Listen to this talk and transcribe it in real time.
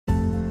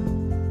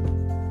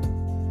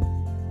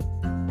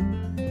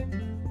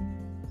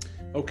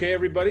Okay,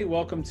 everybody,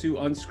 welcome to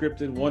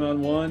Unscripted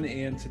One-on-One,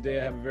 and today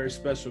I have a very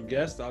special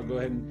guest. I'll go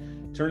ahead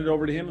and turn it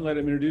over to him and let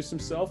him introduce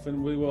himself,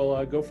 and we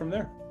will go from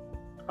there.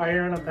 Hi,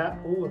 Aaron. I'm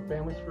Pat Puhl with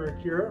Families for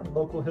a Cure,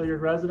 local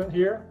Hilliard resident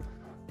here.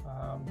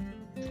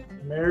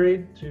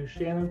 Married to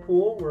Shannon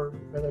Puhl.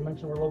 As I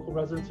mentioned, we're local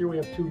residents here. We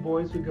have two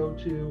boys who go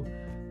to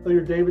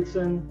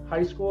Hilliard-Davidson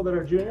High School that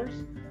are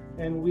juniors,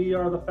 and we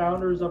are the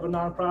founders of a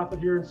nonprofit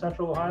here in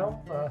Central Ohio,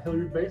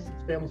 Hilliard-based.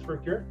 It's Families for a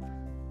Cure,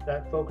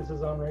 that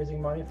focuses on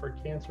raising money for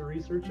cancer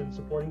research and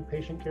supporting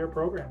patient care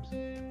programs.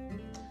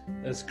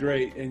 That's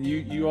great. And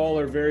you all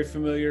are very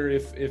familiar.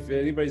 If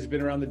anybody's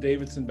been around the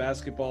Davidson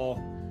basketball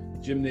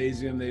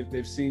gymnasium,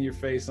 they've seen your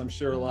face, I'm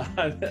sure, a lot.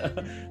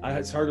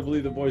 It's hard to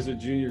believe the boys are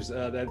juniors.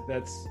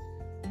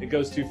 It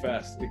goes too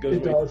fast.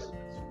 It does.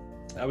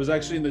 I was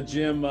actually in the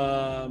gym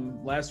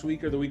last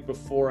week or the week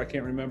before. I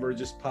can't remember. It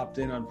just popped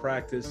in on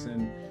practice,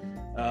 and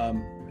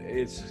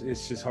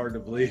it's just hard to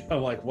believe.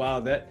 I'm like, wow,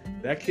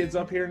 that kid's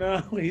up here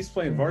now. He's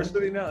playing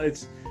varsity now.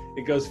 It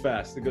goes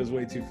fast. It goes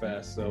way too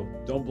fast. So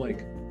don't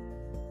blink.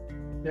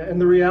 Yeah,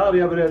 and the reality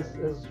of it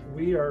is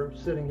we are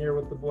sitting here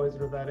with the boys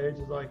that are that age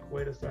is like,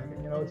 wait a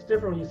second. It's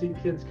different when you see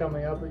kids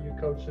coming up that you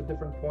coach at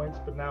different points,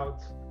 but now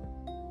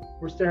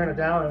we're staring it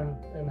down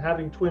and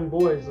having twin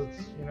boys.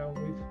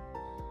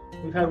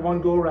 We've had one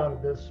go around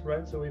at this,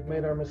 right? So we've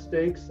made our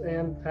mistakes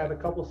and had a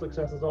couple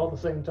successes all at the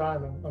same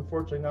time, and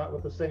unfortunately not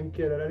with the same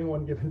kid at any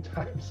one given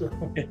time. So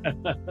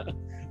yeah.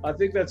 I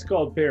think that's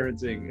called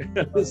parenting.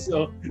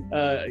 So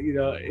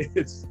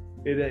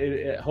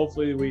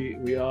hopefully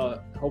we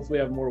hopefully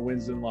have more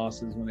wins than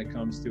losses when it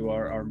comes to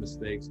our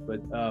mistakes.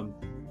 But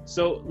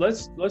so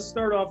let's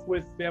start off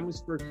with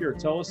Families for a Cure.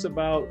 Tell us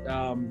about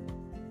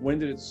when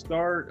did it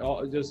start?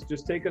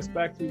 Just take us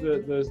back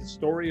through the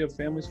story of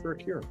Families for a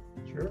Cure.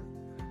 Sure.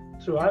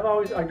 So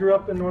I grew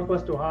up in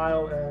Northwest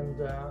Ohio and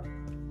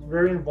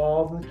very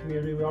involved in the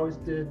community. We always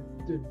did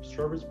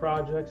service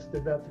projects,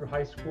 did that through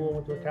high school,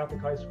 went to a Catholic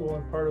high school,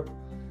 and part of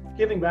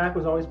giving back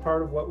was always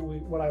part of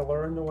what I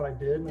learned and what I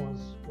did, and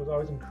was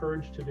always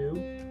encouraged to do.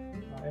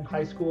 In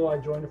high school, I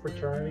joined a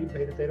fraternity,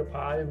 Beta Theta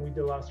Pi, and we did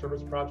a lot of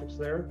service projects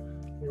there.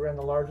 We ran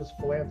the largest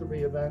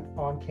philanthropy event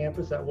on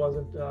campus. It was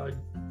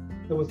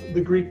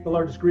the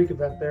largest Greek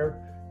event there.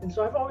 And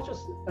so I've always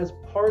just, as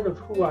part of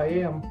who I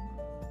am,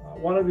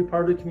 wanted to be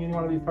part of the community,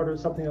 wanted to be part of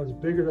something that was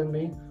bigger than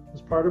me. It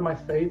was part of my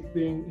faith,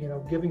 being,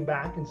 giving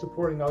back and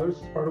supporting others.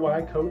 It's part of why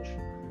I coach.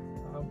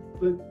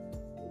 But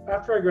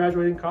after I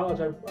graduated in college,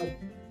 I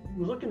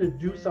was looking to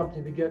do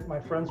something to get my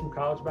friends from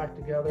college back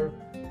together,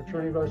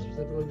 fraternity brothers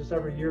specifically, just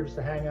every year just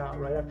to hang out.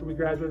 Right after we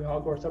graduated and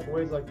all go our separate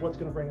ways, like what's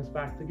going to bring us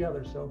back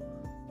together? So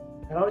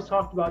I always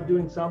talked about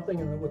doing something,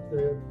 and with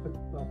the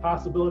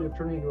possibility of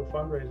turning into a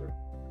fundraiser.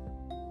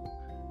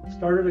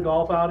 Started a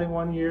golf outing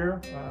one year,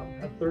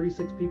 had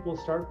 36 people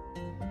start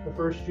the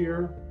first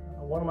year.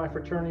 One of my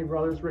fraternity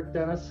brothers, Rick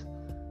Dennis,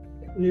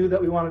 knew that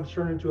we wanted to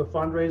turn into a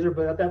fundraiser,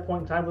 but at that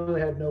point in time, we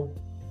really had no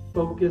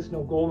focus,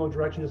 no goal, no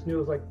direction. Just knew it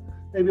was like,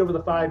 maybe over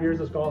the 5 years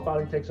this golf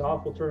outing takes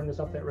off, we'll turn into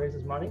something that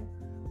raises money.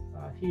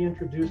 He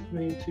introduced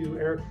me to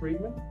Eric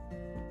Friedman.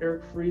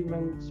 Eric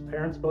Friedman's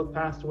parents both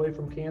passed away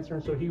from cancer,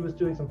 and so he was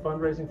doing some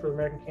fundraising for the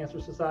American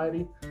Cancer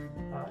Society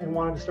and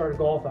wanted to start a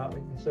golf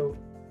outing. And so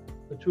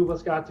the two of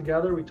us got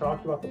together, we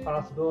talked about the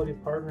possibility of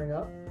partnering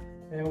up,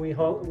 and we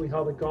held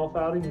a golf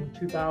outing in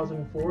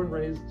 2004 and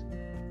raised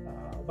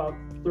about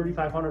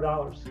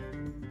 $3,500.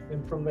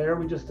 And from there,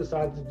 we just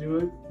decided to do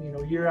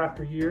it, year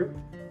after year.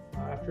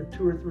 After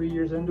 2 or 3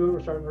 years into it, we're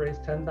starting to raise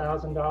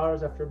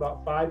 $10,000. After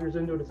about 5 years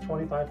into it, it's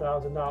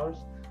 $25,000.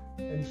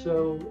 And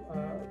so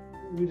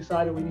we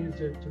decided we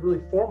needed to really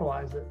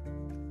formalize it.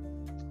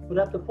 But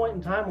at the point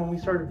in time when we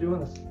started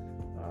doing this,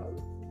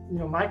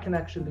 my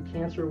connection to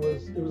cancer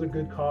was a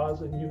good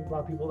cause, and knew a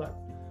lot of people that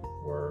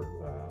were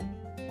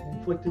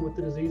inflicted with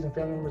the disease, and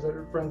family members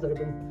friends that have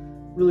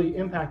been really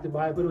impacted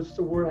by it. But it was just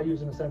a word I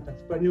used in a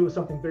sentence. But I knew it was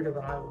something bigger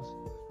than I was.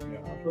 Yeah.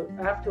 But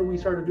after we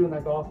started doing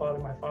that golf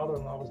outing, my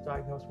father-in-law was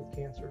diagnosed with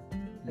cancer,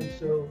 and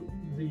so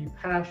the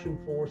passion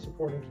for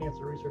supporting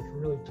cancer research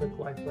really took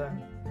life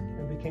then,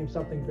 and became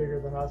something bigger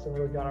than us, and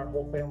really got our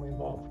whole family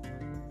involved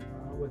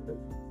with it.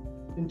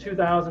 In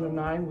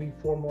 2009, we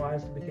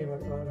formalized and became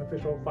an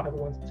official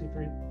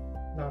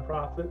 501c3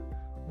 nonprofit.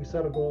 We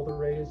set a goal to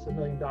raise $1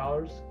 million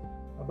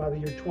by the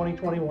year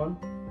 2021.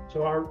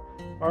 So our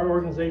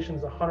organization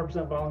is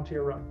 100%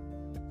 volunteer run.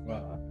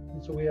 Wow.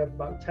 And so we have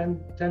about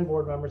 10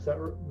 board members that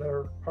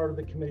are part of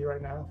the committee right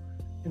now.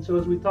 And so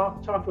as we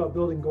talked about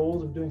building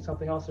goals and doing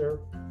something else there,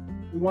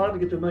 we wanted to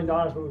get to $1 million,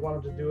 but we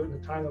wanted to do it in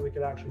the time that we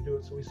could actually do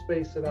it. So we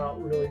spaced it out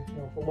really,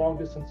 for long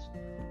distance.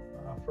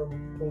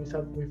 From when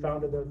we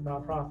founded the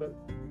nonprofit,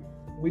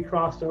 we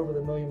crossed over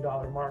the $1 million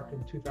mark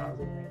in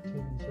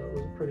 2018. So it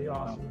was a pretty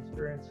awesome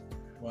experience.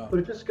 Wow. But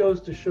it just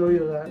goes to show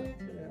you that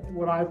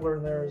what I've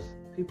learned there is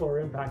people are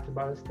impacted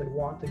by this. They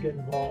want to get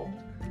involved,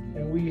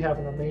 and we have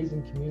an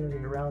amazing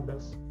community around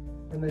us,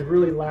 and they've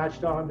really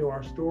latched on to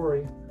our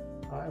story,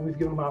 and we've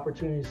given them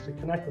opportunities to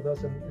connect with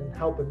us and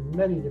help in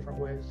many different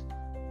ways.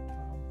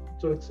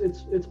 So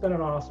it's been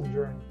an awesome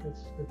journey.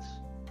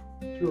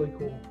 it's really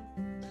cool.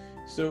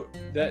 So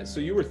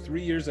you were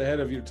 3 years ahead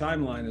of your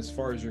timeline as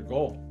far as your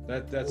goal.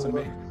 That's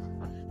amazing.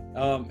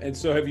 And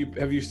so have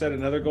you set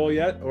another goal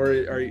yet, or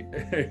are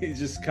you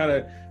just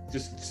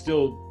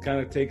still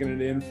taking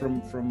it in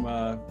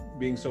from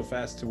being so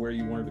fast to where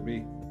you wanted to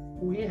be?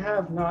 We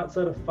have not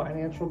set a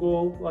financial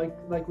goal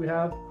like we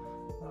have,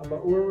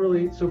 but we're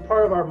really, so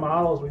part of our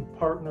model is we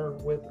partner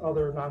with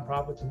other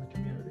nonprofits in the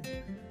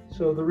community.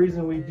 So the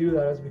reason we do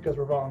that is because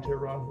we're volunteer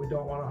run. We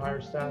don't want to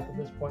hire staff at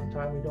this point in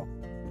time. We don't,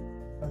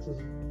 this is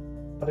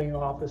having an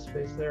office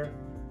space there.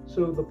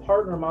 So the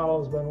partner model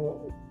has been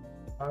what we've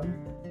done.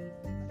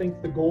 I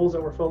think the goals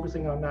that we're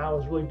focusing on now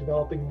is really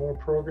developing more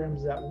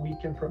programs that we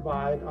can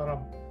provide on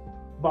a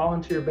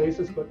volunteer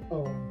basis, but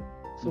own.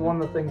 So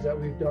one of the things that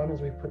we've done is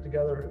we've put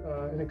together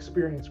an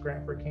experience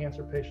grant for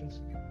cancer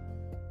patients.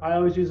 I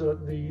always use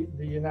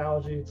the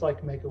analogy, it's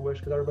like Make-A-Wish,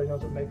 because everybody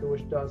knows what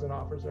Make-A-Wish does and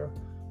offers there.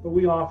 But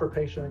we offer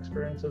patient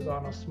experiences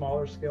on a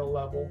smaller scale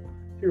level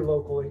here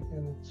locally.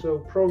 And so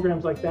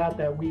programs like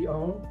that we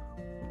own,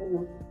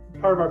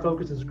 part of our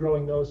focus is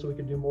growing those so we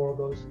can do more of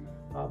those,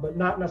 but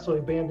not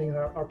necessarily abandoning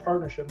our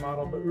partnership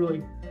model, but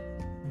really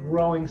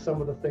growing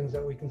some of the things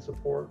that we can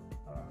support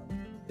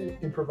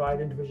and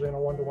provide individually on a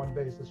one-to-one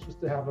basis, just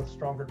to have a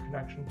stronger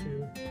connection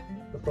to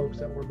the folks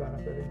that we're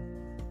benefiting.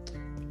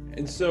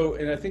 And so,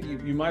 and I think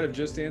you might have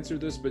just answered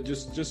this, but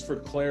just for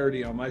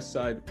clarity on my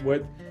side,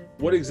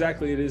 what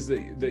exactly it is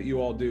that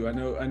you all do? I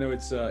know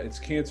it's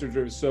cancer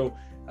driven. So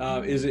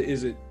is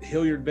it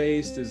Hilliard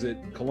based? Is it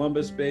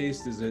Columbus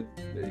based? Is it,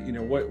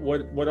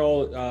 what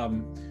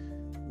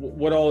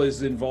all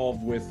is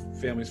involved with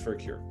Families for a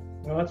Cure?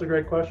 Well, that's a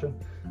great question.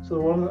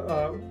 So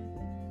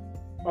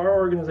our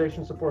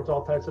organization supports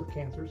all types of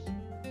cancers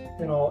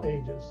in all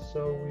ages.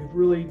 So we've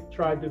really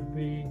tried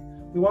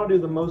we want to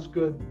do the most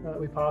good that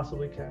we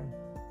possibly can.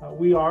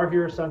 We are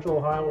here a Central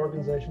Ohio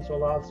organization, so a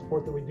lot of the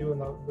support that we do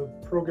and the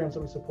programs that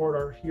we support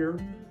are here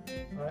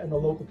in the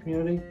local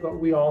community, but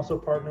we also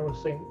partner with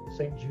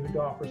St. Jude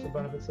to offer some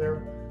benefits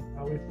there.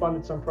 We've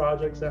funded some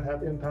projects that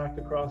have impact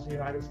across the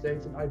United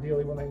States, and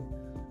ideally when they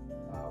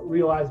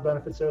realize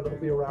benefits there, they'll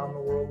be around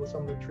the world with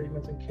some of the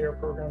treatments and care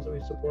programs that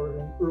we supported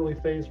in early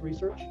phase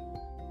research.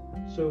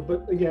 So,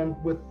 but again,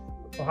 with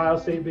Ohio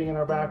State being in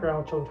our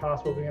background, Children's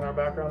Hospital being in our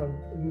background,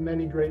 and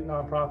many great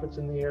nonprofits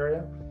in the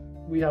area,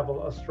 we have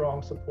a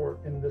strong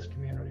support in this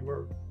community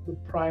where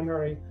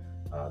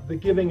the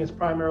giving is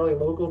primarily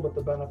local, but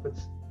the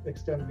benefits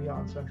extend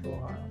beyond Central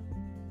Ohio.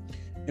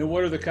 And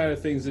what are the kind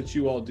of things that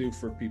you all do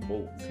for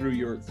people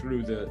through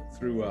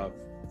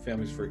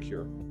Families for a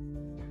Cure?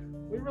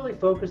 We really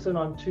focus in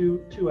on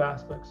two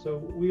aspects. So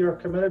we are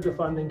committed to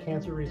funding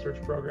cancer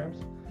research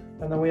programs,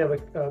 and then we have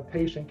a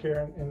patient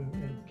care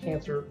and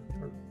cancer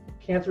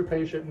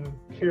patient and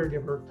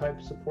caregiver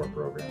type support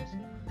programs.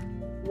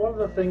 One of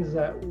the things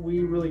that we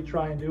really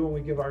try and do when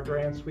we give our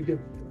grants, we give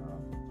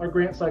our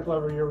grant cycle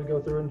every year we go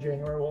through in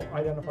January. We'll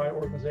identify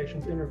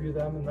organizations, interview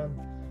them, and then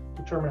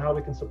determine how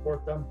we can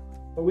support them.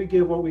 But we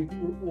give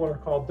what are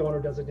called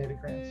donor designated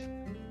grants.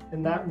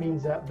 And that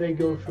means that they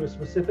go to a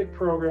specific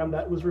program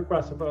that was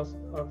requested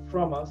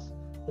from us,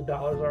 the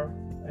dollars are,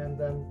 and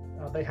then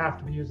they have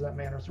to be used in that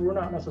manner. So we're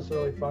not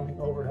necessarily funding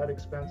overhead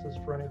expenses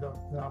for any of the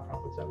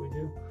nonprofits that we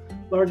do,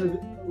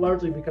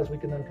 largely because we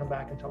can then come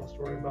back and tell a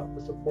story about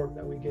the support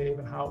that we gave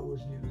and how it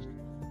was used.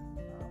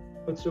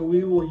 But so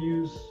we will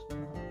use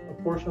a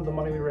portion of the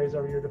money we raise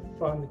every year to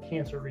fund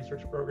cancer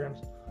research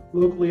programs.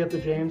 Locally at the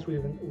James,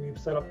 we've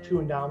set up 2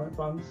 endowment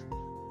funds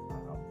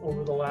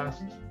over the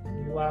last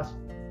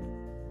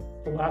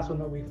one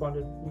that we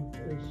funded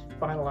was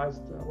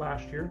finalized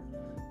last year.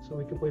 So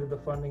we completed the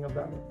funding of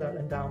that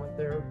endowment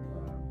there.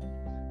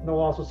 And they'll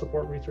also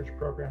support research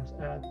programs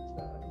at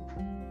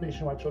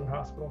Nationwide Children's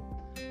Hospital.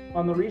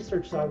 On the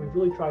research side, we've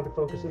really tried to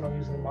focus in on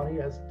using the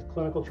money as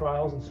clinical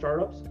trials and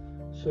startups.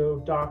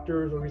 So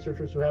doctors or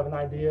researchers who have an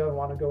idea and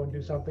want to go and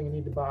do something and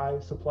need to buy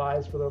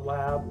supplies for their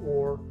lab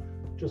or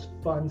just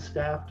fund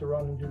staff to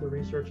run and do the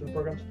research and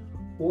programs,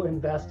 we'll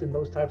invest in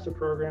those types of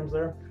programs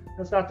there.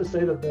 That's not to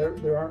say that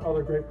there aren't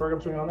other great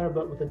programs going on there,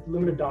 but with the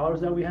limited dollars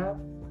that we have,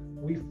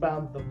 we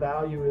found the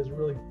value is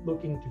really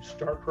looking to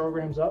start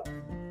programs up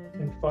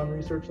and fund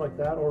research like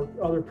that or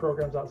other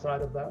programs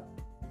outside of that.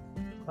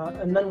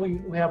 And then we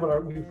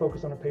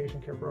focus on our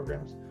patient care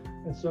programs.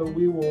 And so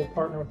we will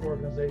partner with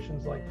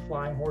organizations like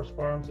Flying Horse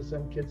Farms to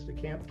send kids to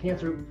camp,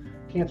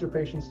 cancer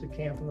patients to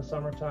camp in the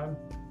summertime.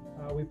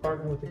 We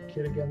partnered with a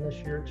kid again this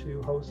year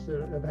to host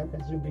an event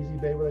at Zumbizi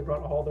Bay where they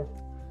brought all their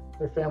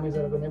families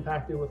that have been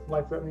impacted with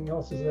life-threatening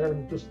illnesses there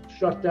and just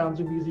shut down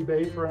Zumbizi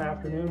Bay for an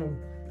afternoon, and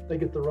they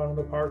get to run in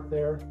the park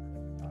there.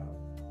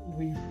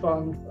 We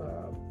fund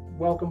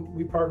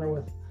we partner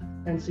with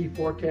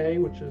NC4K,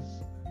 which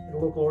is a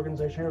local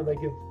organization here. They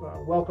give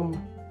welcome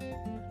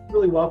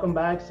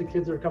bags to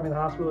kids that are coming to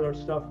the hospital that are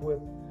stuffed with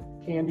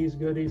candies,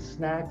 goodies,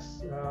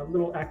 snacks,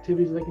 little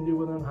activities they can do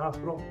within the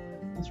hospital.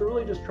 And so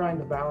really just trying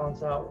to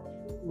balance out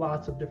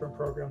lots of different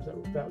programs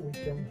that we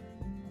can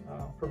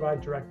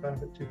provide direct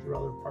benefit to through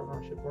other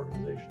partnership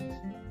organizations.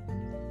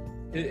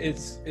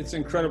 It's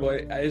incredible.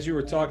 As you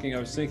were talking, I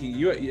was thinking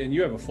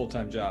you have a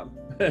full-time job,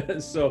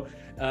 so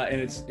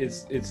and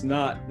it's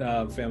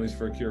not Families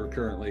for a Cure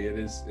currently. It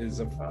is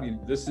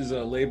this is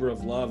a labor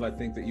of love, I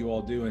think, that you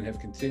all do and have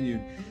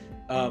continued.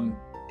 And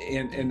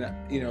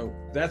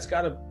that's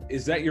gotta,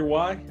 is that your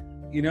why?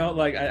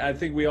 Like I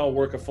think we all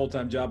work a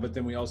full-time job, but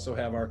then we also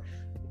have our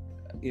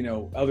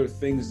other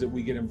things that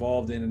we get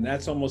involved in, and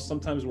that's almost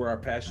sometimes where our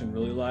passion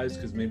really lies,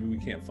 because maybe we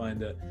can't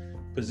find a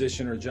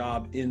position or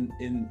job in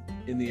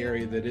the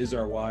area that is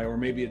our why, or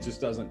maybe it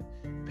just doesn't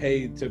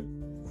pay to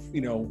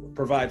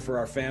provide for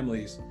our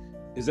families.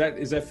 Is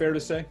that fair to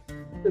say?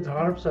 It's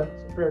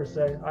 100% fair to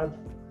say. I've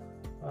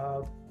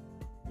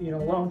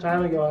a long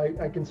time ago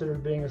I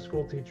considered being a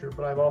school teacher,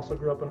 but I've also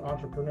grew up in an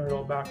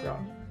entrepreneurial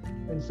background,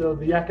 and so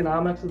the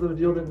economics of the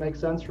deal didn't make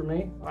sense for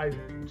me. I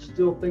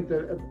still think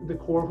that at the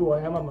core of who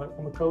I am, I'm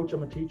a coach,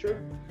 I'm a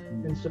teacher,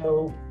 and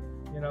so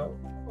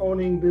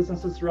owning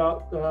businesses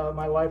throughout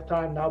my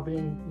lifetime, now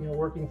being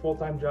working a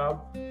full-time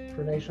job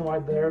for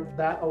Nationwide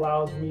that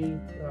allows me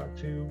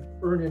to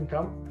earn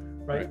income,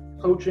 right?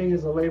 Coaching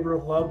is a labor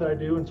of love that I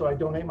do, and so I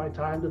donate my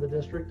time to the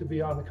district to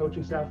be on the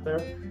coaching staff there.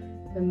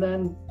 And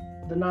then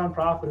the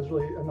nonprofit is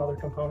really another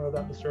component of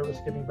that, the service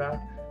giving back.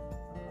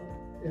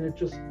 And it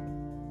just,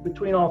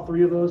 between all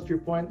three of those, to your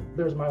point,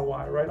 there's my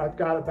why, right? I've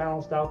got it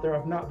balanced out there.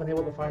 I've not been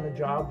able to find a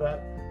job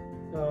that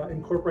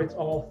incorporates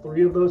all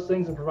three of those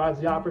things and provides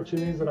the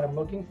opportunities that I'm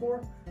looking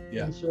for.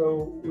 Yeah. And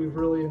so we've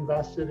really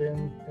invested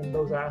in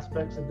those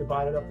aspects and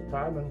divided up the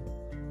time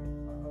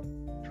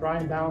and try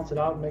and balance it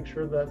out and make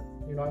sure that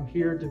I'm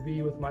here to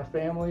be with my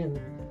family and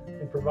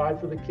provide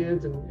for the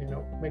kids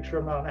and make sure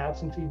I'm not an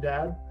absentee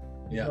dad.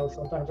 Yeah.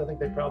 Sometimes I think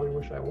they probably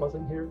wish I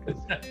wasn't here.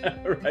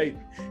 Right.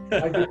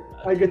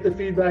 I get the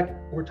feedback,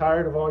 we're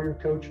tired of all your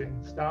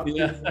coaching. Stop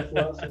teaching us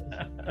lessons.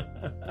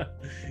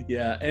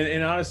 Yeah.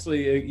 And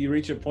honestly, you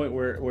reach a point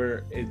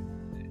where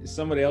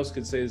somebody else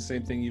could say the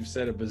same thing you've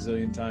said a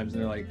bazillion times,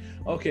 and they're like,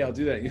 okay, I'll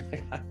do that. You're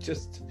like,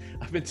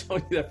 I've been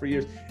telling you that for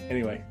years.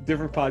 Anyway,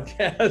 different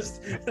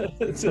podcast.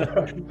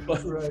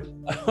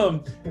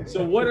 Right.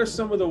 So what are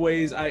some of the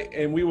ways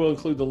and we will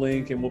include the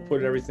link and we'll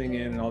put everything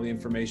in and all the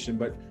information,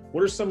 but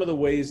what are some of the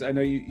ways, I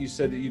know you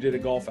said that you did a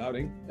golf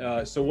outing.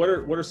 So what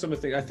are some of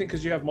the things, I think,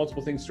 because you have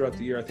multiple things throughout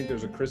the year, I think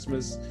there's a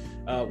Christmas.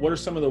 What are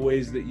some of the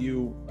ways that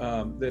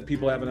that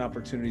people have an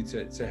opportunity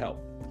to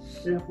help?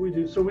 Yeah, we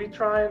do. So we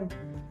try and,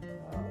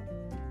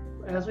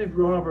 as we've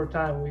grown over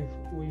time,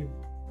 we've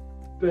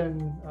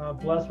been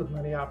blessed with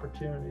many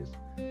opportunities.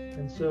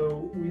 And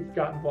so we've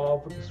got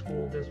involved with the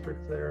school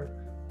district there.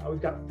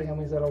 We've got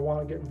families that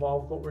want to get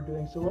involved with what we're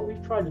doing. So what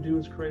we've tried to do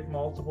is create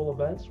multiple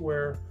events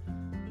where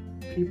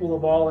people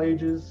of all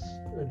ages,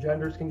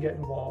 genders can get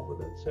involved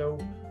with it. So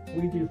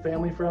we do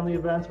family-friendly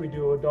events, we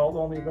do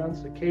adult-only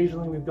events.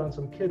 Occasionally we've done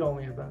some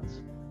kid-only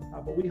events.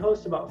 But we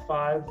host about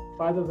five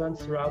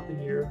events throughout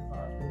the year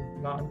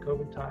in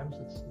non-COVID times.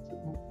 It's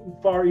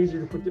far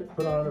easier to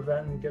put on an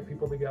event and get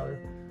people together.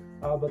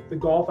 But the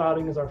golf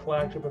outing is our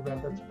flagship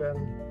event. That's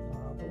been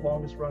the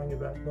longest running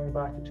event going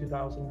back to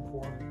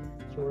 2004.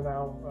 So we're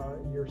now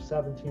year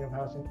 17 of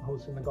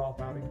hosting the golf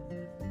outing.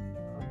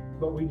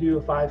 But we do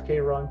a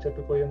 5K run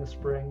typically in the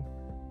spring.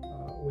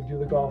 We do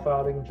the golf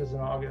outing, which is in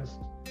August.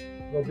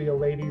 There'll be a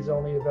ladies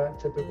only event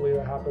typically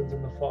that happens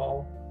in the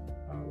fall.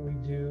 We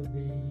do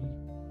the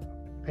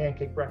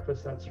pancake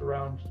breakfast that's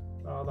around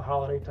the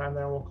holiday time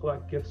there. We'll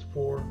collect gifts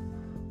for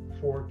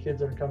kids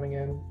that are coming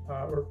in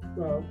or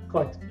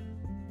collect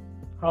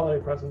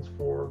holiday presents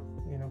for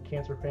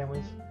cancer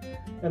families.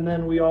 And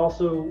then we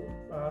also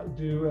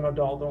do an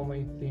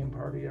adult-only theme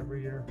party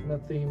every year. And the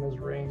theme has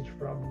ranged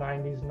from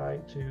 90s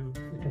night to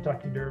the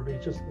Kentucky Derby.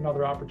 It's just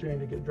another opportunity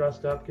to get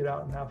dressed up, get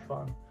out and have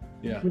fun.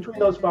 Yeah. Between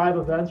those 5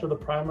 events, or the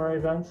primary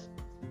events,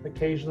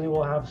 occasionally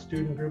we'll have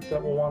student groups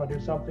that will want to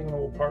do something, and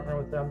we'll partner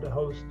with them to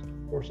host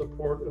or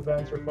support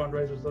events or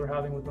fundraisers they're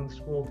having within the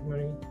school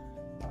community,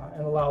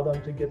 and allow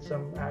them to get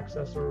some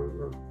access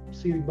or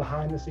see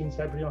behind the scenes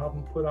type of, help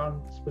them put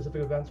on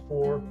specific events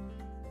for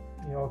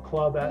a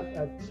club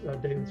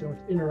at Davidson, which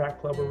Interact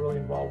Club we're really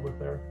involved with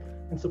there,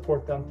 and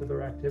support them through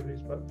their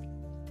activities. But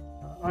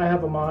I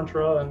have a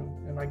mantra,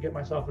 and I get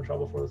myself in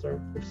trouble for this.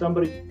 If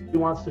somebody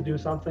wants to do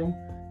something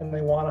and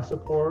they want to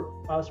support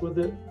us with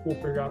it, we'll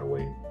figure out a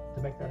way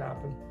to make that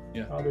happen.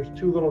 Yeah. There's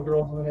 2 little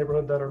girls in the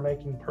neighborhood that are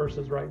making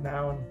purses right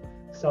now and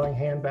selling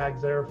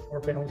handbags there for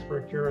Families for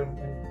a Cure, and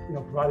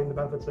providing the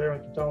benefits there.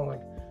 And I keep telling them,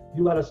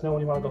 you let us know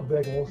when you want to go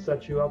big, and we'll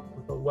set you up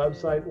with a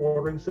website,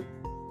 ordering system,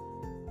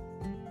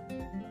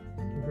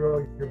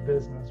 grow your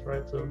business,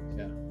 right? So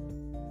yeah,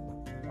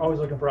 always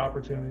looking for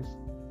opportunities.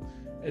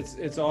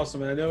 It's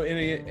awesome, and I know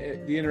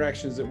the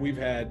interactions that we've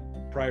had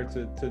prior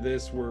to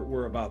this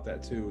were about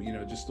that too.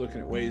 Just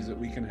looking at ways that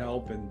we can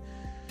help,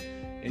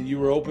 and you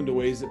were open to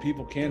ways that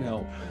people can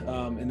help,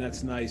 and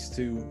that's nice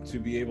to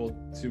be able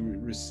to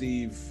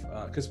receive,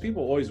 because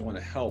people always want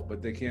to help,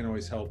 but they can't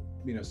always help.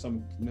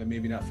 Some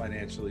maybe not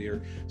financially,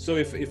 or so.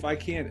 If I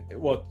can't,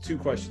 well, 2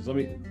 questions.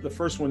 The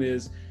first one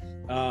is,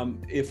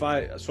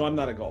 so I'm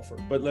not a golfer,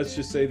 but let's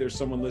just say there's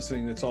someone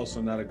listening that's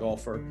also not a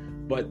golfer,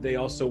 but they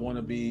also want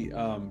to be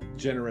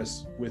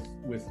generous with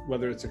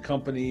whether it's a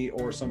company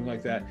or something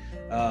like that.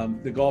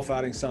 The golf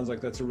outing sounds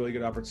like that's a really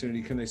good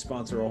opportunity. Can they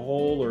sponsor a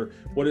hole, or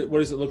what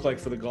does it look like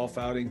for the golf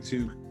outing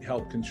to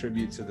help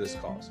contribute to this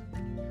cause?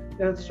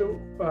 Yeah, so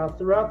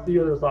throughout the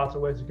year, there's lots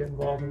of ways to get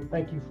involved, and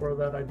thank you for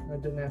that. I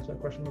didn't answer that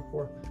question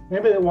before.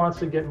 Anybody that wants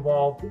to get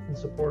involved and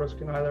support us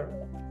can either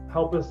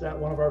help us at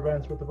one of our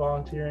events with the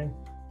volunteering.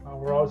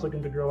 We're always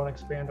looking to grow and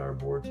expand our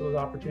board, so those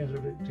opportunities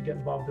to get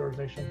involved with the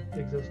organization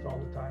exist all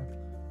the time.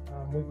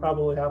 We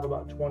probably have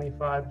about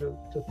 25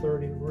 to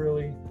 30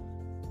 really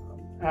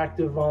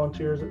active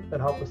volunteers that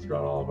help us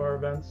throughout all of our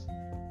events.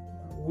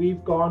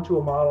 We've gone to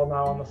a model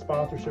now on the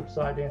sponsorship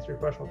side to answer your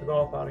question with the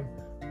golf outing.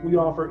 We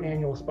offer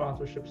annual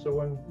sponsorship. So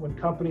when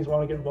companies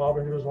want to get involved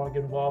or individuals want to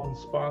get involved and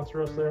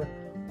sponsor us there,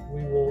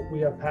 we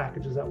have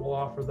packages that we'll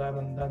offer them,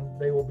 and then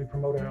they will be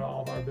promoted at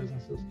all of our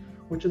businesses,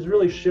 which has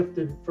really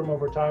shifted from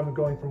over time,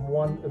 going from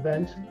one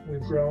event we've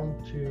grown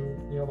to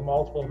the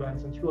multiple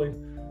events. And it's really,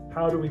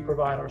 how do we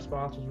provide our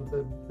sponsors with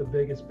the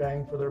biggest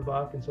bang for their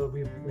buck? And so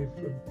we've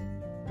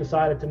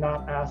decided to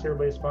not ask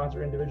everybody to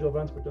sponsor individual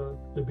events, but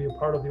to be a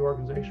part of the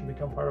organization,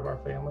 become part of our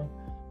family,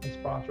 and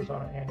sponsor us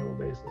on an annual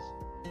basis.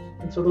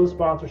 And so those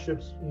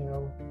sponsorships,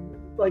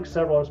 like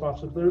several other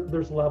sponsorships,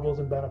 there's levels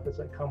and benefits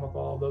that come with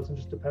all of those, and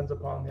just depends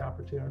upon the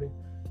opportunity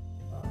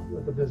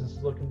that the business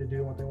is looking to do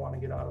and what they want to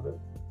get out of it.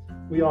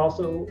 We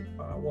also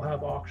will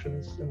have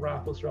auctions and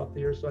raffles throughout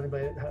the year, so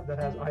anybody that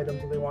has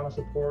items that they want to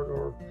support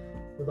or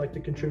would like to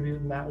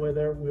contribute in that way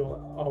there,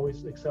 we'll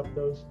always accept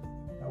those.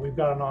 We've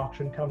got an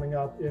auction coming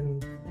up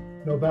in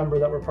November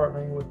that we're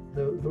partnering with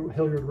the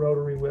Hilliard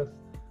Rotary with,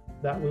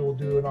 that we will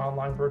do an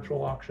online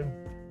virtual auction.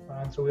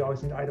 And so we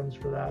always need items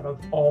for that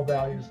of all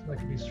values. That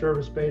could be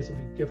service-based, it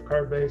could be gift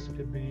card-based, it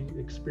could be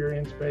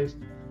experience-based.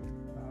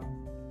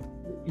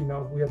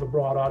 We have a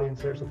broad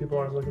audience there, so people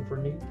are always looking for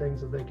neat things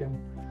that they can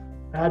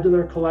add to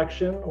their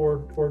collection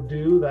or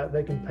do that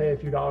they can pay a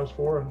few dollars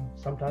for, and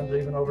sometimes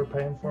they even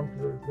overpay them for them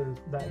because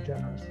they're that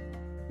generous.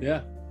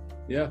 Yeah.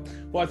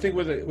 Well, I think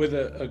with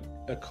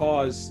a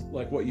cause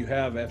like what you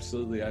have,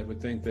 absolutely, I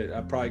would think that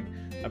I'm probably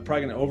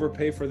going to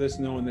overpay for this,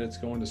 knowing that it's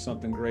going to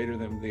something greater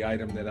than the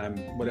item that I'm,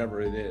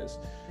 whatever it is.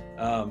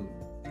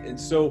 And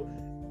so,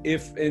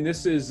 and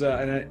this is,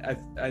 and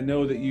I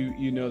know that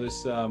you know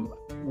this.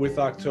 With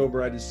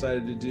October, I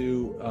decided to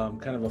do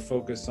kind of a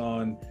focus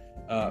on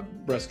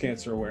breast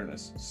cancer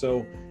awareness.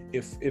 So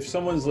if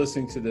someone's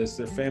listening to this,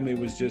 their family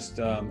was just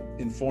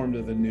informed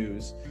of the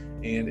news,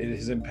 and it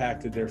has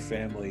impacted their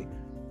family.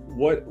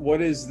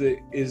 What is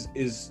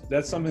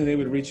that something they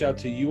would reach out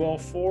to you all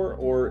for,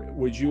 or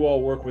would you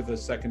all work with a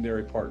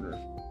secondary partner?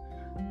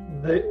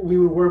 We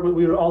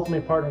would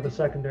ultimately partner with a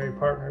secondary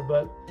partner,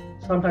 but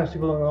sometimes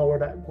people don't know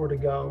where to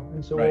go.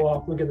 And so We'll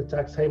often get the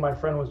text, hey, my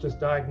friend was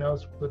just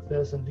diagnosed with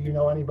this, and do you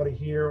know anybody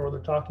here, or they're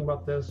talking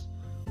about this,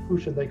 who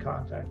should they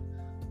contact?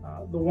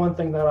 The one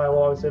thing that I will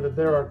always say, that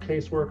there are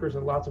caseworkers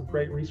and lots of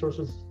great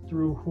resources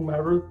through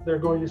whomever they're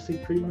going to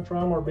seek treatment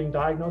from or being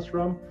diagnosed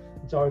from.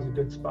 It's always a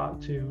good spot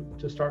to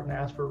start and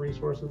ask for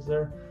resources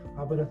there.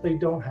 But if they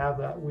don't have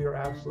that, we are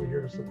absolutely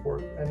here to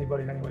support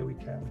anybody in any way we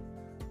can.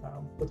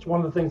 It's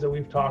one of the things that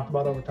we've talked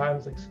about over time,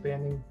 is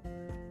expanding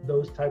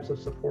those types of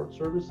support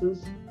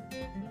services.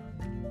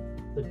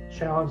 The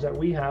challenge that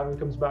we have, it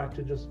comes back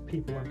to just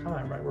people and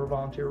time, right? We're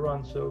volunteer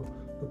run, so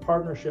the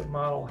partnership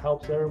model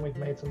helps there, and we've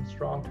made some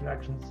strong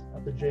connections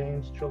at the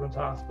James Children's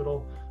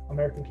Hospital,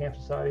 American Cancer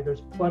Society.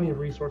 There's plenty of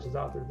resources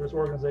out there. There's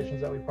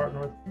organizations that we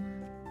partner with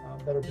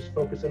that are just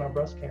focusing on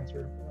breast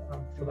cancer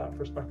for that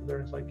perspective there.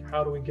 It's like,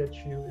 how do we get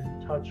you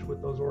in touch with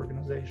those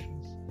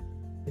organizations?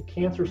 The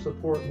cancer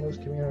support in this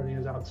community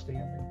is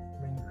outstanding.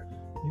 I mean,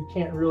 you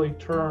can't really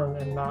turn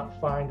and not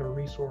find a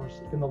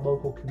resource in the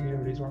local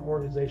communities or an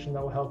organization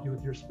that will help you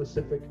with your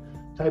specific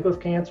type of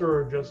cancer,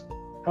 or just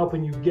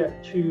helping you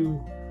get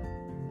to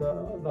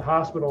the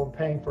hospital and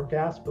paying for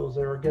gas bills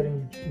there, or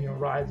getting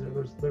rides there.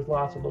 There's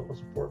lots of local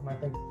support, and I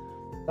think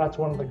that's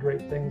one of the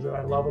great things that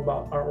I love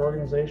about our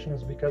organization,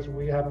 is because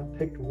we haven't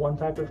picked one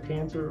type of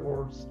cancer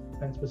or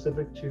been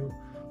specific to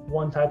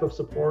one type of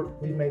support.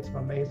 We've made some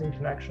amazing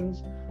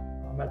connections,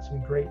 met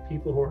some great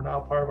people who are now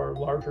part of our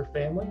larger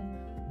family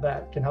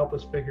that can help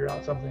us figure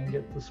out something and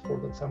get the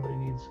support that somebody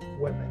needs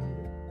when they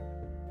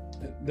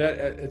need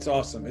it. It's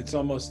awesome. It's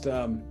almost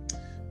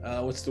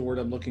what's the word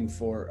I'm looking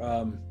for?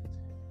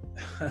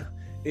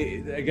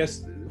 I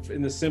guess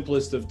in the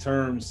simplest of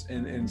terms,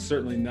 and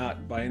certainly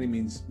not by any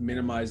means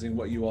minimizing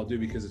what you all do,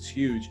 because it's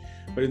huge,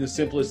 but in the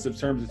simplest of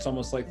terms, it's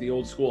almost like the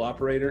old school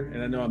operator.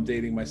 And I know I'm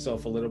dating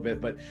myself a little bit,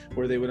 but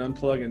where they would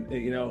unplug and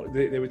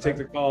they would take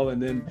the call,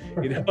 and then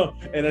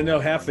and I know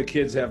half the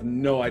kids have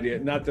no idea.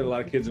 Not that a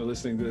lot of kids are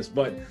listening to this,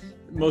 but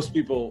most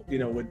people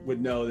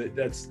would know that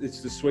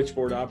it's the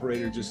switchboard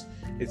operator. Just,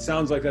 it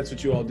sounds like that's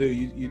what you all do.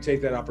 You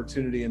take that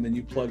opportunity and then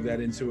you plug that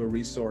into a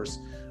resource,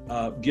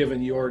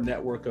 given your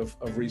network of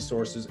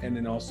resources, and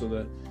then also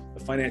the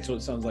financial,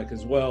 it sounds like,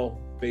 as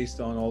well, based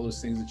on all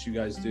those things that you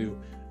guys do.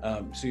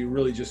 So you're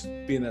really just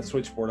being that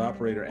switchboard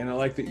operator. And I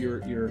like that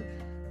you're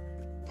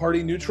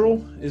party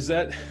neutral. Is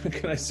that,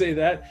 can I say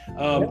that?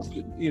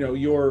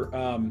 You're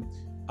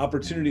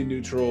opportunity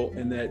neutral,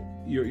 and that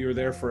you're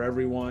there for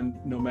everyone,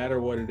 no matter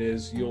what it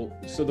is.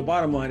 So the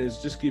bottom line is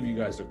just give you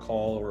guys a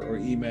call or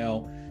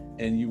email,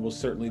 and you will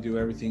certainly do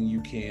everything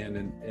you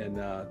can and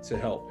to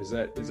help. Is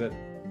that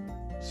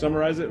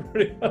summarize it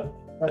pretty well?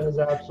 That is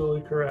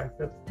absolutely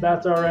correct.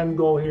 That's our end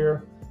goal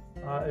here,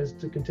 is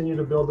to continue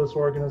to build this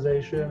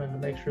organization and to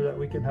make sure that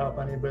we can help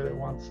anybody that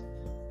wants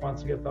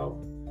to get help.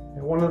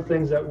 And one of the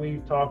things that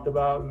we talked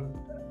about and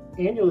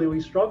annually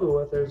we struggle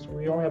with is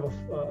we only have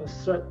a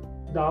set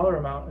dollar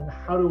amount, and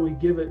how do we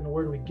give it and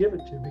where do we give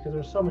it to, because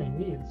there's so many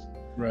needs.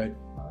 Right.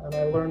 And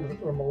I learned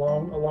from a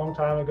long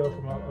time ago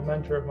from a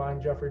mentor of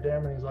mine, Jeffrey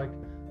Damon. He's like,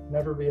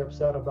 never be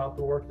upset about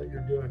the work that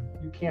you're doing.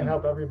 You can't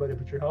help everybody,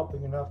 but you're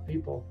helping enough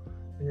people,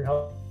 and you're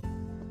helping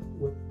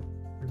with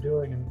what you're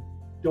doing, and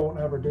don't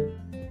ever do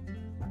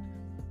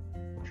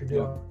what you're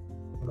doing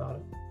about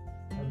it.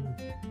 And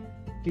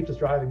keeps us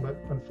driving. But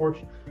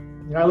unfortunately,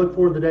 I look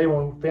forward to the day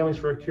when Families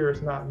for a Cure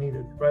is not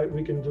needed, right?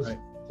 We can just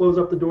close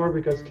up the door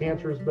because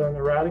cancer has been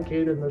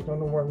eradicated and there's no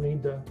more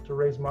need to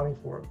raise money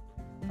for it.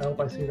 I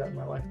hope I see that in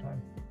my lifetime.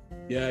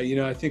 Yeah,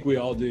 I think we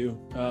all do,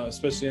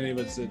 especially any of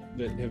us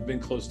that have been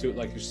close to it,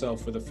 like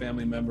yourself, with a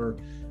family member,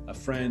 a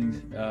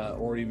friend,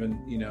 or even,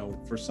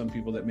 for some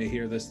people that may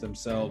hear this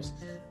themselves.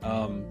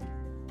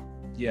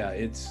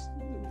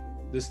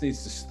 This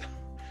needs to,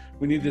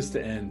 we need this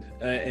to end,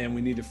 and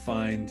we need to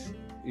find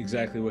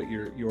exactly what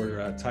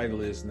your title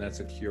is, and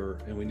that's a cure.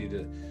 And we need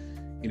to,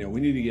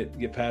 we need to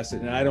get past it.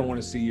 And I don't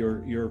want to see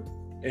your.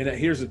 And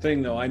here's the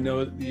thing, though. I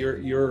know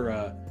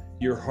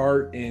your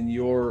heart and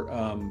your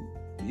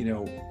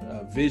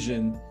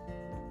vision.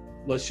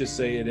 Let's just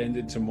say it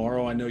ended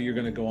tomorrow. I know you're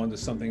going to go on to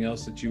something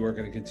else, that you are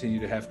going to continue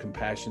to have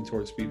compassion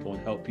towards people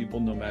and help people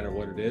no matter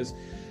what it is.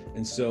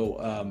 And so,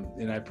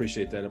 and I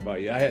appreciate that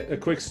about you. I had a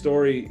quick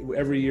story.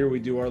 Every year we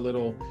do our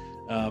little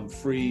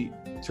free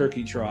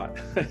turkey trot,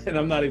 and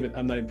I'm not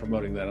even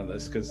promoting that on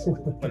this because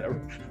whatever.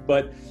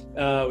 But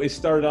it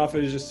started off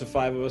as just the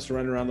 5 of us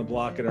running around the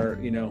block at our,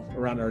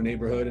 around our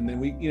neighborhood, and then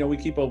we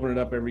keep opening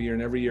it up every year,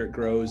 and every year it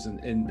grows.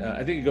 And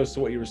I think it goes to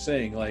what you were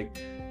saying,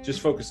 like,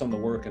 just focus on the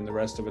work, and the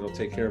rest of it will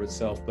take care of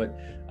itself. But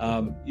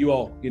you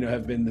all,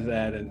 have been to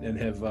that and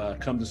have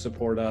come to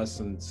support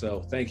us, and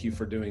so thank you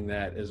for doing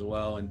that as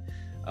well. And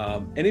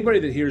anybody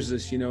that hears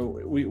this,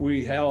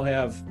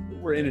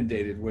 we're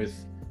inundated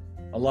with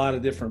a lot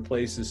of different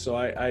places. So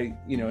I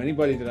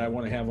anybody that I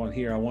want to have on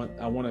here, I want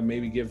to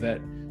maybe give that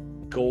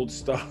gold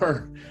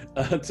star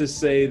to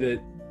say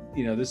that,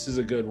 this is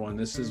a good one.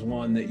 This is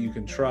one that you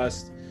can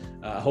trust.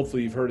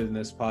 Hopefully you've heard it in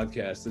this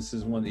podcast. This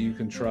is one that you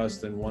can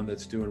trust, and one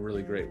that's doing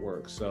really great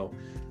work. So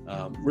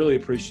really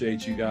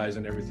appreciate you guys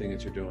and everything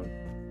that you're doing.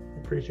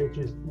 Appreciate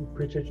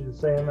you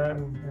saying that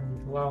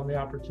and allowing the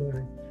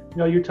opportunity.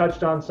 You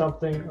touched on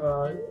something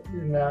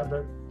in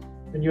that,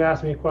 and you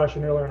asked me a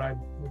question earlier, and I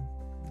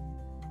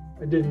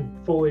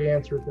didn't fully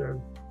answer it there.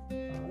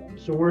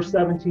 So we're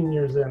 17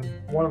 years in.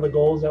 One of the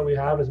goals that we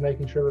have is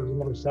making sure there's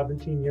another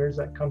 17 years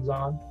that comes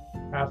on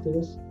after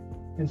this.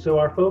 And so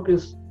our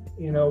focus,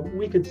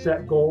 we could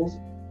set goals.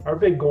 Our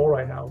big goal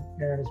right now,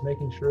 Aaron, is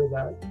making sure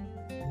that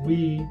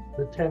we,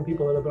 the 10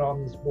 people that have been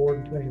on this board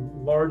and committee,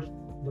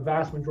 the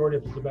vast majority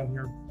of us have been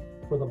here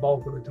for the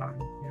bulk of the time.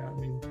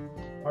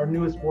 Our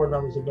newest board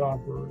members have been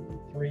on for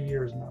 3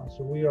 years now.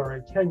 So we are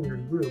a 10-year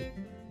group.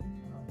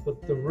 But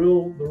the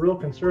real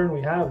concern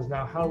we have is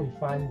now, how do we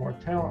find more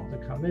talent to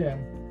come in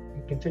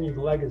and continue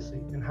the legacy?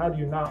 And how do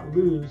you not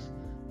lose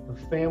the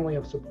family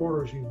of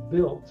supporters you've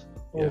built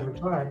over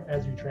time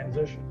as you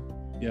transition?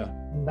 Yeah.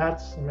 And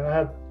that's,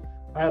 I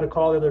had a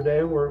call the other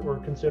day where we're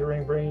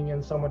considering bringing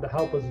in someone to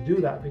help us do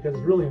that, because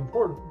it's really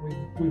important.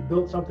 We've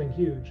built something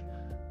huge.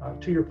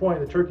 To your point,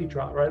 the turkey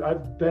trot, right? I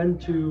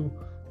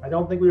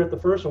don't think we were at the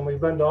first one.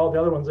 We've been to all the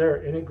other ones there,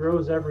 and it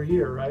grows every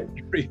year, right?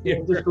 Every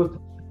year.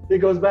 It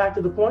goes back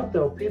to the point,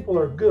 though. People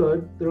are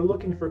good. They're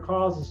looking for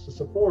causes to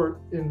support.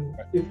 And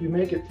if you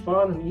make it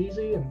fun and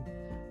easy, and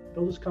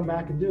they'll just come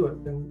back and do it.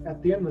 And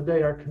at the end of the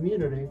day, our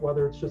community,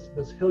 whether it's just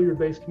this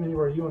Hilliard-based community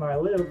where you and I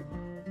live,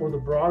 or the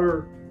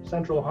broader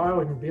Central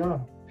Ohio and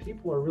beyond,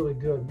 people are really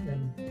good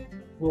and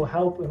will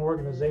help an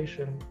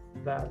organization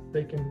that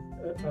they can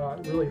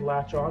really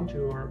latch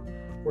onto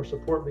or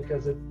support,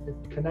 because it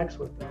connects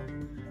with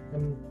them.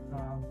 And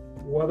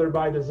whether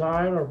by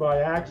design or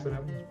by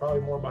accident, it's probably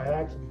more by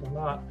accident than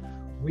not,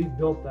 we've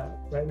built that,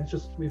 right? And it's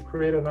just, we've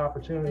created an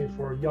opportunity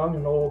for young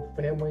and old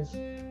family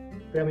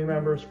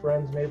members,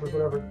 friends, neighbors,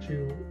 whatever,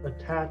 to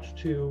attach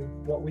to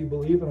what we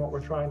believe and what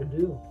we're trying to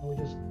do. And we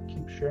just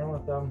keep sharing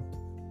with them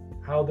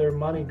how their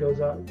money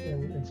goes out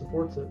and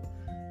supports it.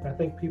 And I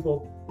think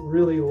people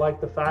really like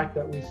the fact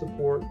that we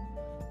support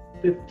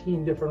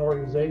 15 different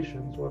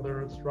organizations,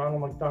 whether it's Ronald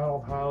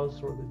McDonald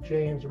House or the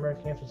James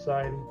American Cancer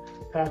Society,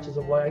 Patches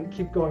of Light. I can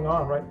keep going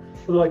on, right?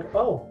 So they're like,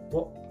 oh,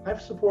 well, I've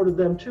supported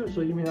them too.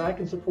 So you mean I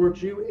can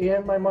support you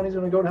and my money's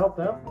going to go to help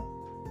them?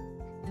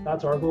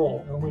 That's our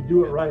goal. And when we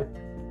do it right,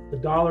 the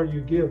dollar you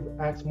give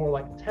acts more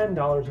like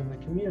 $10 in the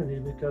community,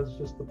 because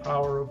just the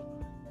power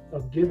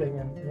of giving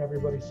and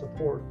everybody's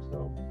support.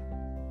 So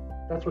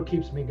that's what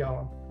keeps me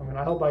going. I mean,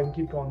 I hope I can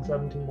keep going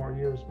 17 more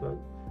years, but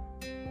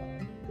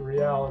the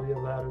reality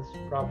of that is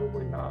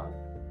probably not.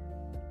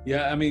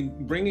 Yeah, I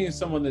mean, bringing in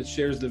someone that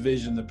shares the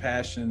vision, the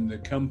passion, the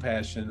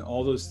compassion,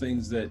 all those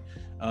things that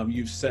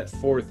you've set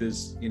forth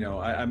is,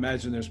 I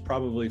imagine there's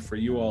probably for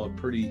you all a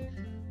pretty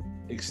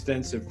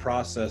extensive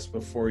process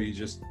before you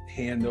just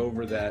hand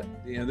over that.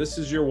 This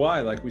is your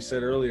why, like we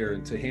said earlier,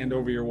 and to hand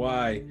over your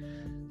why,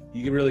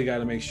 you really got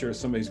to make sure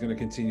somebody's going to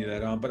continue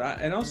that on. But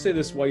I'll say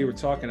this while you were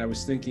talking, I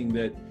was thinking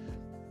that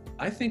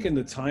I think in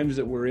the times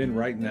that we're in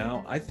right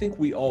now, I think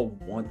we all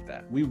want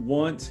that. We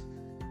want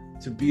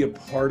to be a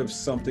part of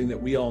something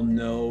that we all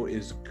know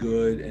is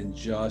good and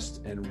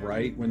just and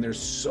right, when there's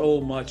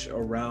so much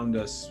around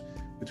us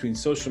between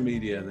social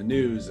media and the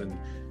news and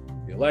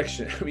the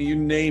election. I mean, you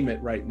name it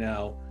right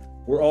now,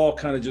 we're all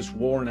kind of just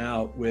worn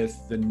out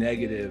with the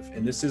negative.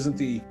 And this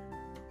isn't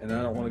and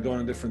I don't want to go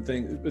on a different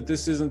thing, but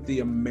this isn't the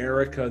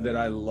America that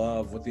I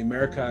love. What the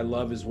America I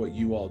love is what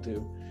you all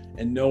do.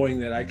 And knowing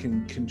that I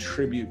can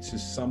contribute to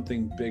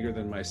something bigger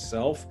than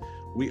myself.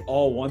 We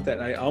all want that.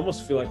 And I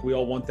almost feel like we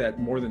all want that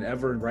more than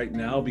ever right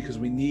now, because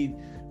we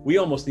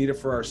almost need it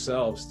for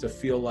ourselves to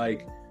feel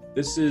like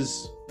this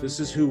is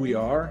who we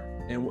are,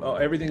 and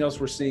everything else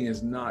we're seeing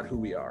is not who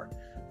we are.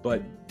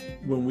 But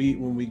when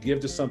we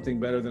give to something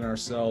better than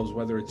ourselves,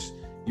 whether it's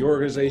your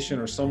organization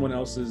or someone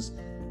else's,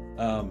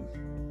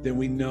 then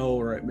we know,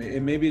 or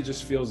maybe it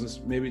just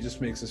maybe it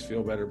just makes us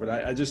feel better. But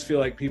I just feel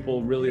like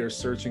people really are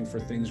searching for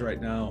things right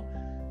now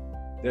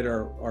that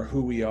are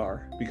who we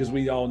are, because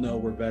we all know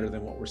we're better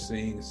than what we're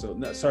seeing. So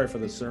sorry for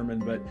the sermon,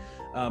 but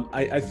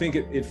I think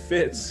it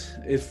fits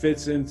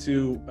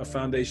into a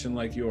foundation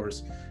like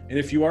yours. And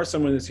if you are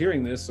someone that's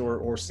hearing this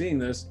or seeing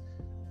this,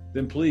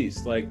 then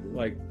please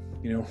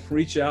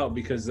reach out,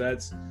 because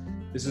this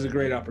is a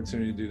great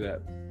opportunity to do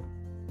that.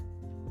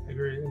 I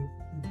agree.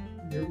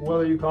 And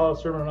whether you call it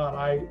a sermon or not,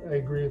 I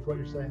agree with what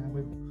you're saying.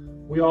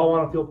 We all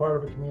want to feel part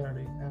of a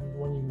community, and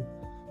when you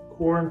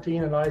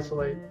quarantine and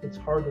isolate, it's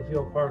hard to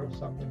feel part of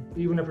something,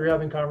 even if you're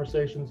having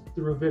conversations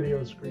through a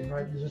video screen,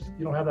 right? You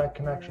don't have that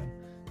connection.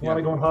 You want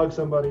to go and hug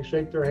somebody,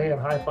 shake their hand,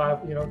 high five,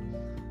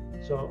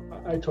 So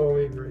I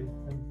totally agree.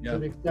 And to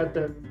the extent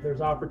that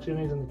there's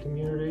opportunities in the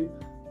community,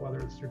 whether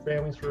it's through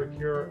Families for a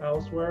Cure or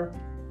elsewhere,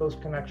 those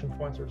connection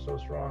points are so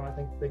strong. I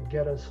think they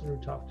get us through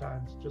tough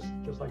times, just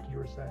like you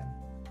were saying.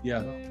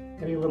 Yeah. So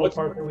any little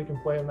part that we can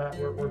play in that,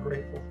 we're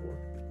grateful for.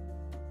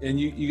 And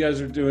you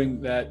guys are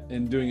doing that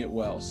and doing it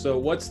well. So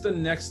what's the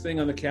next thing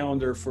on the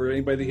calendar for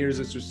anybody that hears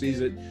this or sees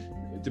it?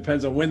 It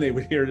depends on when they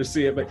would hear to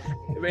see it, but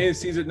if anybody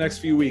sees it next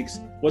few weeks,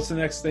 what's the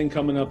next thing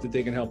coming up that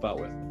they can help out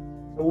with?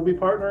 So we'll be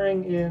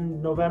partnering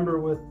in November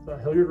with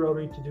Hilliard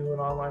Rotary to do an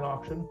online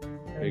auction.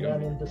 And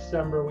then in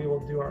December, we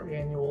will do our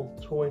annual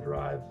toy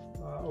drive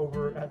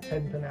over at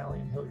 10 Penn Alley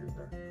in Hilliard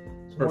there.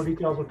 So more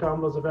details will come.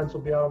 Those events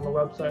will be out on the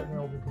website, and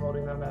we'll be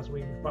promoting them as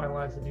we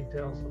finalize the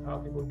details of how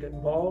people get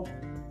involved.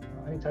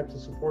 Any types of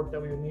support that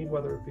we would need,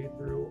 whether it be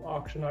through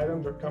auction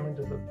items or coming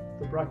to the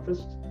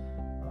breakfast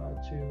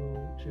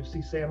to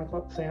see Santa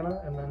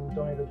and then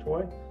donate a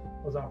toy,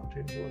 those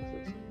opportunities will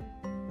exist.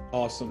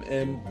 Awesome.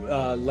 And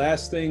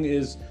last thing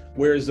is,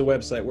 where is the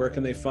website? Where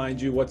can they find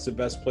you? What's the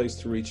best place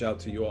to reach out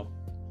to you all?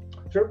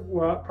 Sure.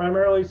 Well,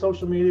 primarily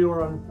social media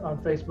or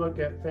on Facebook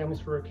at Families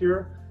for a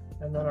Cure.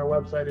 And then our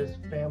website is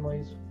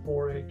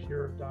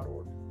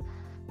familiesforacure.org.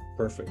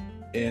 Perfect.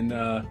 And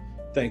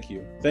thank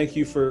you. Thank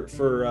you for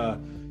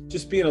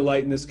just being a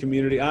light in this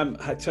community.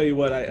 I tell you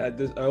what, I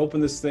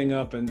opened this thing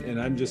up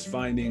and I'm just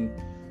finding,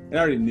 and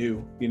I already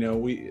knew,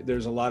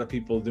 there's a lot of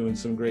people doing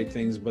some great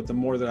things, but the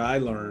more that I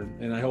learn,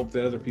 and I hope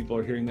that other people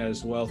are hearing that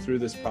as well through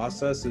this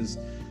process, is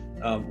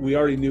we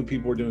already knew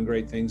people were doing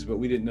great things, but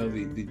we didn't know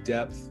the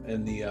depth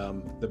and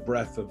the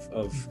breadth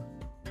of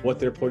what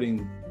they're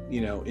putting,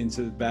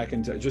 back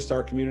into just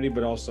our community,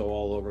 but also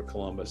all over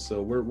Columbus.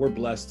 So we're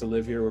blessed to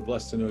live here. We're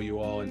blessed to know you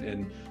all,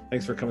 and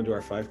thanks for coming to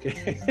our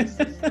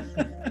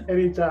 5K.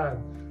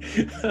 Anytime.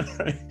 All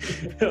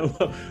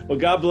right. Well,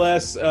 God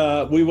bless.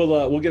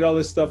 We'll get all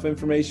this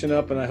information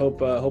up, and I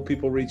hope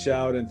people reach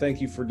out, and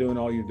thank you for doing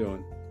all you're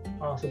doing.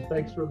 Awesome.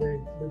 Thanks for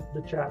the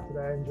chat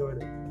today. I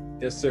enjoyed it.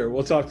 Yes, sir.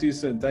 We'll talk to you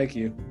soon. Thank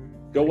you.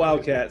 Go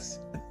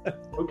Wildcats.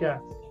 Okay.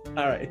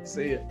 All right.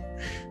 See ya.